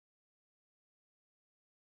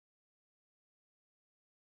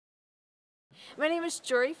My name is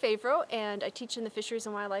Jorie Favreau, and I teach in the Fisheries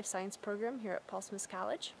and Wildlife Science program here at Paul Smith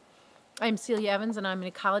College. I'm Celia Evans, and I'm an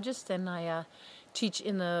ecologist, and I teach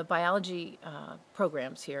in the biology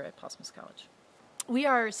programs here at Paul Smith College. We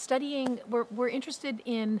are studying, we're interested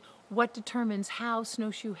in what determines how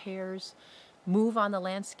snowshoe hares move on the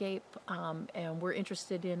landscape, and we're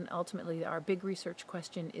interested in, ultimately, our big research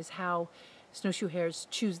question is how snowshoe hares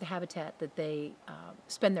choose the habitat that they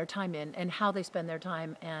spend their time in, and how they spend their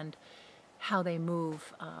time, and how they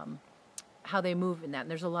move in that. And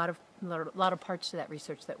there's a lot of parts to that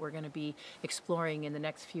research that we're going to be exploring in the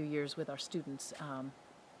next few years with our students.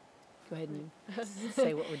 Go ahead and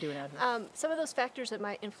say what we're doing out here. Some of those factors that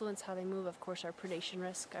might influence how they move, of course, are predation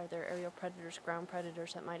risk. Are there aerial predators, ground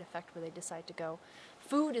predators that might affect where they decide to go?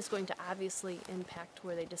 Food is going to obviously impact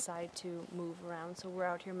where they decide to move around. So we're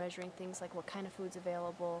out here measuring things like what kind of food's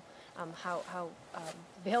available, how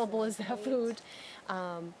available is that food.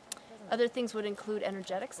 Other things would include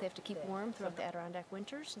energetics. They have to keep warm throughout the Adirondack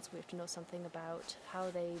winters, and so we have to know something about how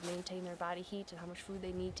they maintain their body heat and how much food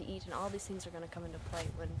they need to eat, and all these things are going to come into play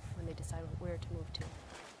when they decide where to move to.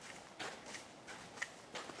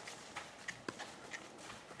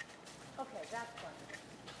 Okay, that's fun.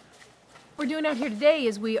 What we're doing out here today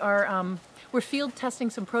is we're field testing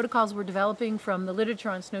some protocols we're developing from the literature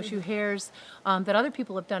on snowshoe hares that other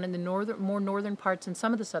people have done in the more northern parts and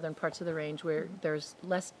some of the southern parts of the range where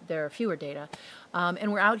there are fewer data.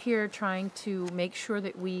 And we're out here trying to make sure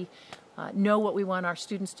that we know what we want our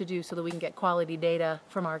students to do so that we can get quality data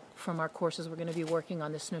from our courses. We're going to be working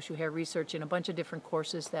on the snowshoe hare research in a bunch of different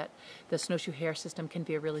courses that the snowshoe hare system can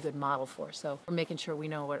be a really good model for. So we're making sure we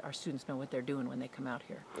know our students know what they're doing when they come out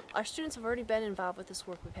here. Our students have already been involved with this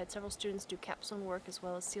work. We've had several students do capstone work, as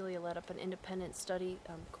well as Celia led up an independent study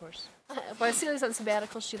course. While Celia's on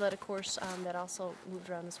sabbatical, she led a course that also moved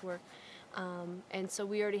around this work. And so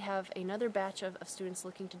we already have another batch of students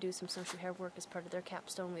looking to do some snowshoe hare work as part of their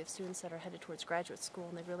capstone. We have students that are headed towards graduate school,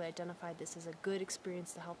 and they've really identified this as a good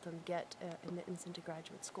experience to help them get admittance into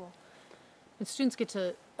graduate school. And students get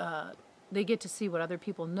to see what other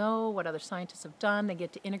people know, what other scientists have done. They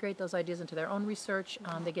get to integrate those ideas into their own research.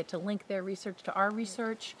 They get to link their research to our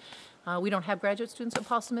research. We don't have graduate students at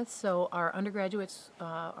Paul Smith, so our undergraduates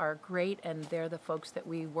are great, and they're the folks that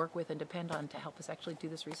we work with and depend on to help us actually do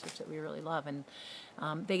this research that we really love. And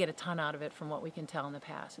they get a ton out of it from what we can tell in the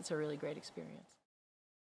past. It's a really great experience.